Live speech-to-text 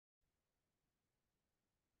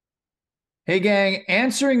Hey, gang,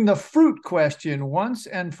 answering the fruit question once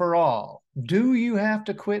and for all. Do you have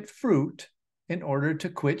to quit fruit in order to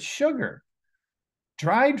quit sugar?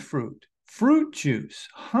 Dried fruit, fruit juice,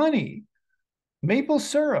 honey, maple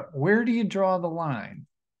syrup. Where do you draw the line?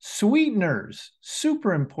 Sweeteners,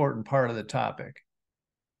 super important part of the topic.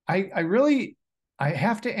 I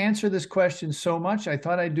have to answer this question so much. I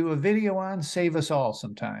thought I'd do a video on save us all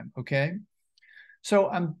sometime. Okay. So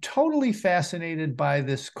I'm totally fascinated by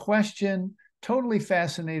this question, totally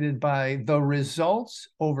fascinated by the results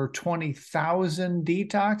over 20,000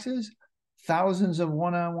 detoxes, thousands of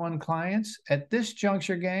one-on-one clients. At this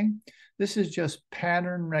juncture, gang, this is just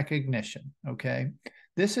pattern recognition, okay?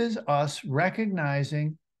 This is us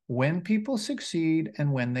recognizing when people succeed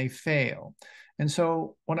and when they fail. And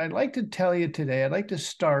so what I'd like to tell you today, I'd like to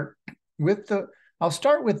start with I'll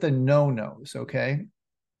start with the no-nos, okay?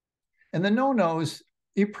 And the no-nos,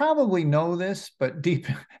 you probably know this, but deep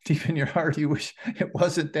in your heart, you wish it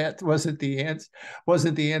wasn't the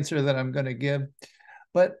answer that I'm going to give.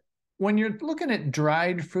 But when you're looking at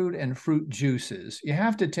dried fruit and fruit juices, you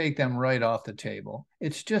have to take them right off the table.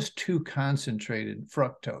 It's just too concentrated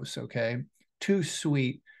fructose, okay? Too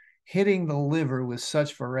sweet, hitting the liver with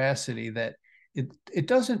such veracity that it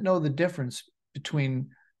doesn't know the difference between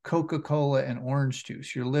Coca-Cola and orange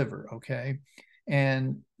juice, your liver, okay?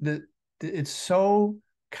 And it's so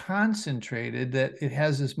concentrated that it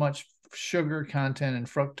has as much sugar content and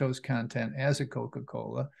fructose content as a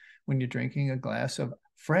Coca-Cola when you're drinking a glass of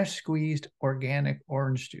fresh squeezed organic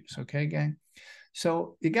orange juice. Okay, gang?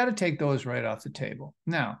 So you got to take those right off the table.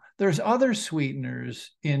 Now, there's other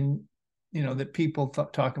sweeteners that people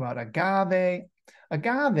talk about. Agave.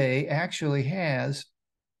 Agave actually has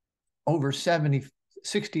over 60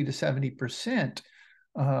 to 70%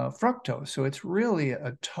 fructose. So it's really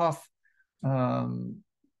a tough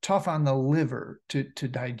on the liver to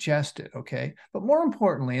digest it. Okay. But more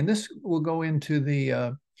importantly, and this will go into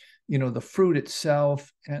the fruit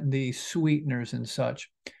itself and the sweeteners and such.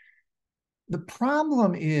 The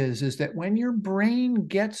problem is that when your brain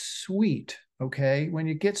gets sweet, okay, when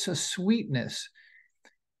it gets a sweetness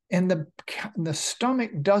and the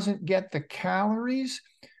stomach doesn't get the calories,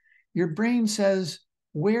 your brain says,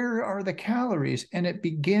 where are the calories? And it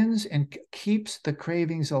begins and keeps the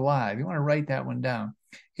cravings alive. You want to write that one down.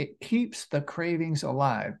 It keeps the cravings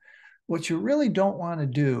alive. What you really don't want to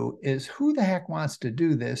do is, who the heck wants to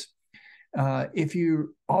do this if you're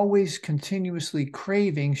always continuously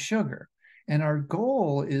craving sugar? And our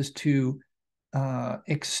goal is to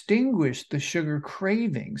extinguish the sugar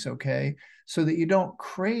cravings, okay? So that you don't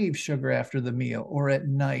crave sugar after the meal or at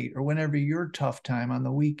night or whenever your tough time on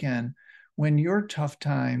the weekend. When your tough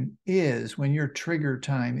time is, when your trigger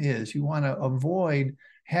time is, you want to avoid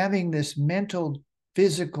having this mental,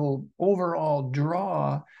 physical, overall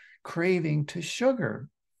draw craving to sugar.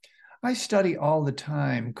 I study all the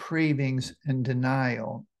time cravings and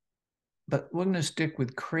denial, but we're going to stick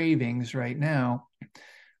with cravings right now.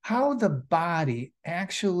 How the body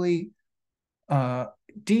actually,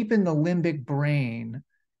 deep in the limbic brain,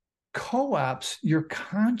 co-ops your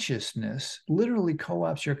consciousness, literally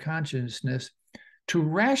co-ops your consciousness to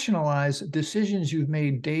rationalize decisions you've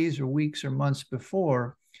made days or weeks or months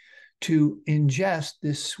before to ingest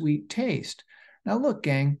this sweet taste. Now, look,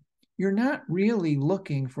 gang, you're not really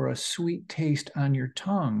looking for a sweet taste on your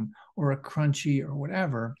tongue or a crunchy or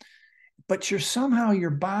whatever, but somehow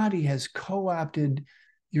your body has co-opted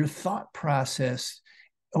your thought process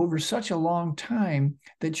over such a long time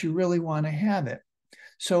that you really want to have it.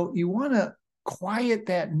 So you want to quiet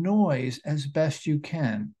that noise as best you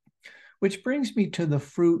can, which brings me to the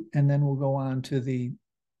fruit, and then we'll go on to the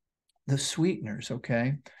sweeteners,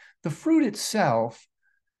 okay? The fruit itself,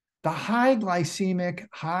 the high glycemic,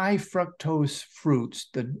 high fructose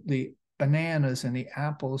fruits, the bananas and the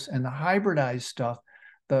apples and the hybridized stuff,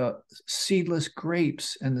 the seedless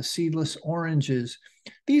grapes and the seedless oranges,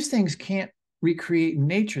 these things can't recreate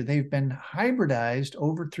nature. They've been hybridized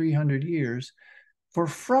over 300 years for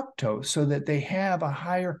fructose so that they have a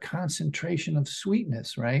higher concentration of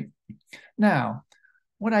sweetness, right? Now,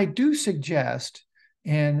 what I do suggest,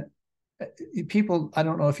 and people, I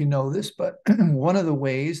don't know if you know this, but one of the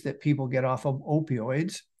ways that people get off of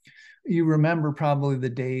opioids, you remember probably the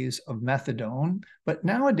days of methadone, but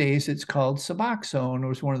nowadays it's called Suboxone,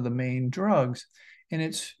 or it's one of the main drugs. And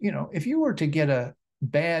it's, if you were to get a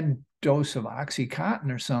bad dose of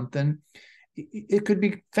Oxycontin or something, it could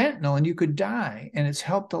be fentanyl and you could die. And it's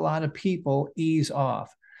helped a lot of people ease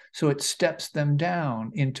off. So it steps them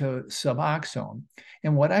down into Suboxone.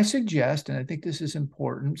 And what I suggest, and I think this is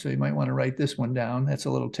important, so you might want to write this one down. That's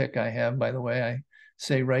a little tick I have, by the way. I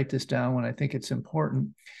say write this down when I think it's important,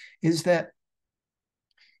 is that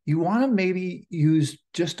You want to maybe use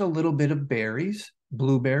just a little bit of berries,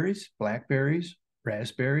 blueberries, blackberries,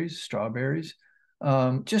 raspberries, strawberries,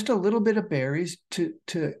 just a little bit of berries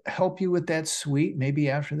to help you with that sweet, maybe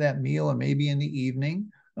after that meal or maybe in the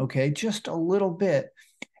evening. Okay, just a little bit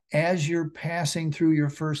as you're passing through your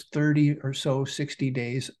first 30 or so, 60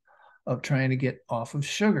 days of trying to get off of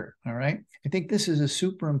sugar. All right. I think this is a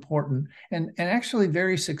super important and actually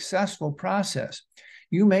very successful process.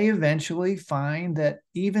 You may eventually find that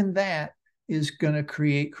even that is going to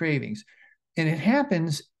create cravings. And it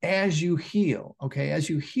happens as you heal. Okay. As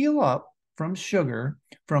you heal up from sugar,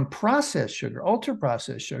 from processed sugar, ultra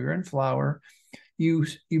processed sugar and flour, you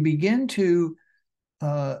begin to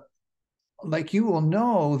like you will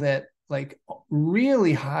know that like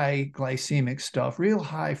really high glycemic stuff, real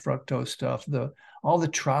high fructose stuff, all the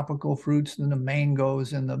tropical fruits and the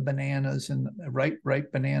mangoes and the bananas and the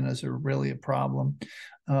ripe bananas are really a problem.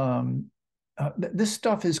 This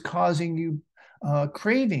stuff is causing you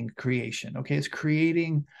craving creation. Okay, it's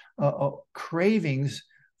creating cravings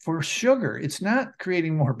for sugar. It's not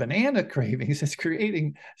creating more banana cravings. It's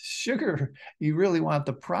creating sugar. You really want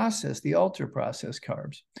the ultra processed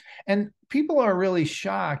carbs. And people are really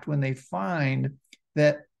shocked when they find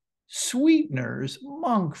that sweeteners,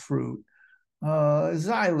 monk fruit,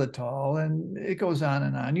 xylitol, and it goes on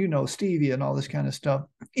and on, stevia and all this kind of stuff,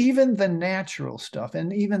 even the natural stuff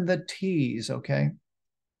and even the teas, okay,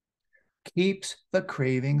 keeps the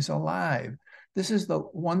cravings alive. This is the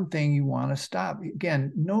one thing you want to stop.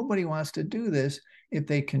 Again, nobody wants to do this if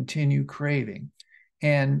they continue craving.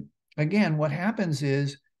 And again, what happens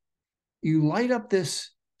is you light up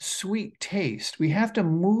this sweet taste. We have to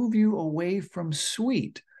move you away from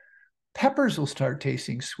sweet. Peppers will start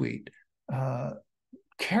tasting sweet.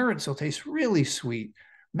 Carrots will taste really sweet.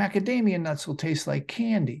 Macadamia nuts will taste like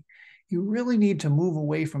candy. You really need to move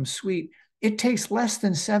away from sweet. It takes less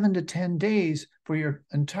than 7 to 10 days for your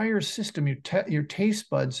entire system, your taste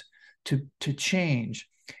buds to change.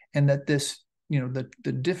 And that this,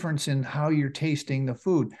 the difference in how you're tasting the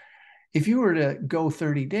food. If you were to go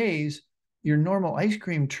 30 days, your normal ice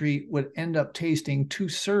cream treat would end up tasting too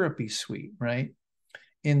syrupy sweet, right?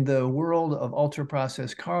 In the world of ultra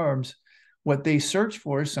processed carbs, what they search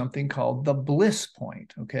for is something called the bliss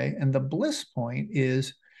point, okay? And the bliss point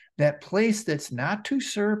is that place that's not too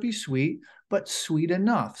syrupy sweet, but sweet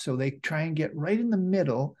enough. So they try and get right in the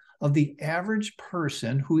middle of the average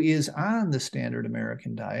person who is on the standard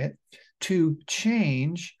American diet to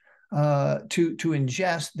change, to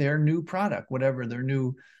ingest their new product, whatever their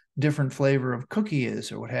new different flavor of cookie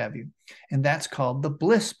is or what have you. And that's called the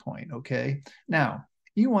bliss point, okay? Now,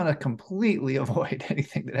 you want to completely avoid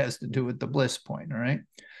anything that has to do with the bliss point, all right?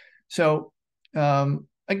 So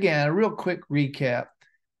again, a real quick recap.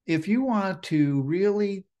 If you want to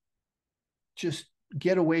really just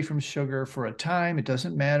get away from sugar for a time, it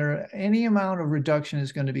doesn't matter. Any amount of reduction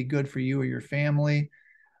is going to be good for you or your family.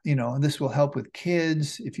 This will help with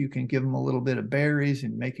kids if you can give them a little bit of berries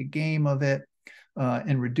and make a game of it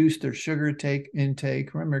and reduce their sugar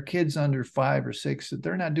intake. Remember, kids under 5 or 6,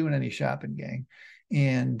 they're not doing any shopping, gang,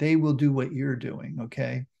 and they will do what you're doing,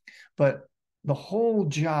 okay? But the whole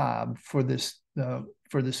job for this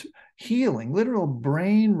healing, literal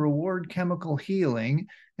brain reward chemical healing,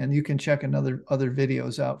 and you can check other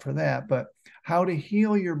videos out for that, but how to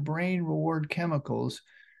heal your brain reward chemicals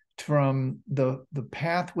from the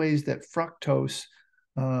pathways that fructose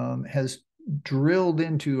has drilled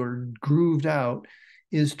into or grooved out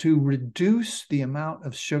is to reduce the amount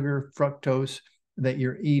of sugar fructose that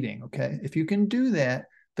you're eating, okay? If you can do that,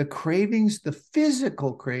 the cravings, the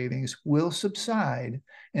physical cravings will subside,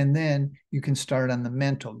 and then you can start on the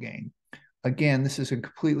mental game. Again, this is a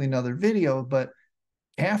completely another video, but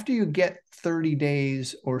after you get 30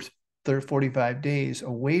 days or 45 days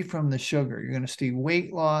away from the sugar, you're going to see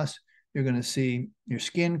weight loss. You're going to see your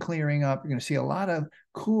skin clearing up. You're going to see a lot of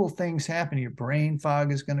cool things happen. Your brain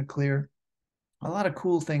fog is going to clear. A lot of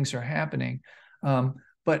cool things are happening.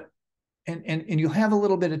 But you'll have a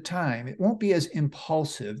little bit of time. It won't be as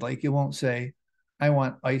impulsive. Like you won't say, I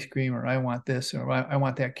want ice cream, or I want this, or I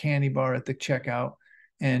want that candy bar at the checkout,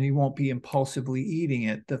 and you won't be impulsively eating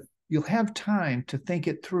it. You'll have time to think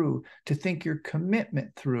it through, to think your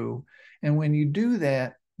commitment through. And when you do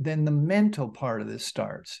that, then the mental part of this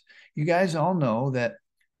starts. You guys all know that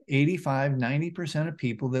 85, 90% of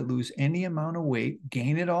people that lose any amount of weight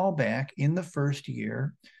gain it all back in the first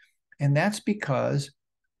year. And that's because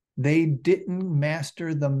they didn't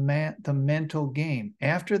master the mental game.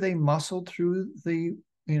 After they muscled through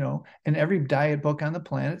and every diet book on the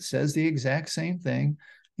planet says the exact same thing,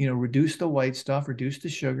 reduce the white stuff, reduce the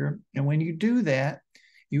sugar. And when you do that,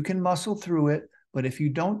 you can muscle through it. But if you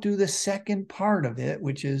don't do the second part of it,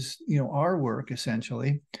 which is, our work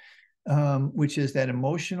essentially, which is that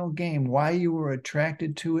emotional game, why you were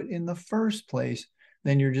attracted to it in the first place,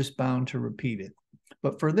 then you're just bound to repeat it.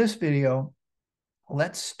 But for this video,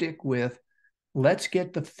 let's stick with, let's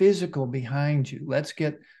get the physical behind you. Let's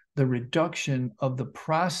get the reduction of the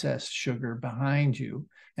processed sugar behind you.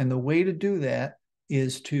 And the way to do that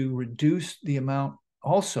is to reduce the amount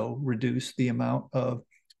of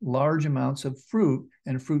large amounts of fruit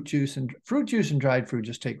and fruit juice and dried fruit.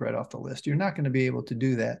 Just take right off the list. You're not going to be able to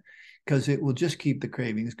do that because it will just keep the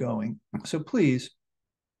cravings going. So please,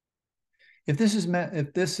 if this has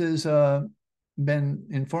been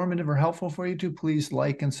informative or helpful for you too, please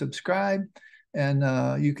like and subscribe.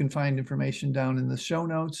 And you can find information down in the show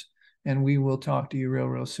notes, and we will talk to you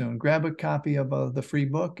real soon. Grab a copy of the free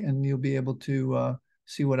book, and you'll be able to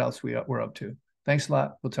see what else we're up to. Thanks a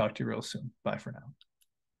lot. We'll talk to you real soon. Bye for now.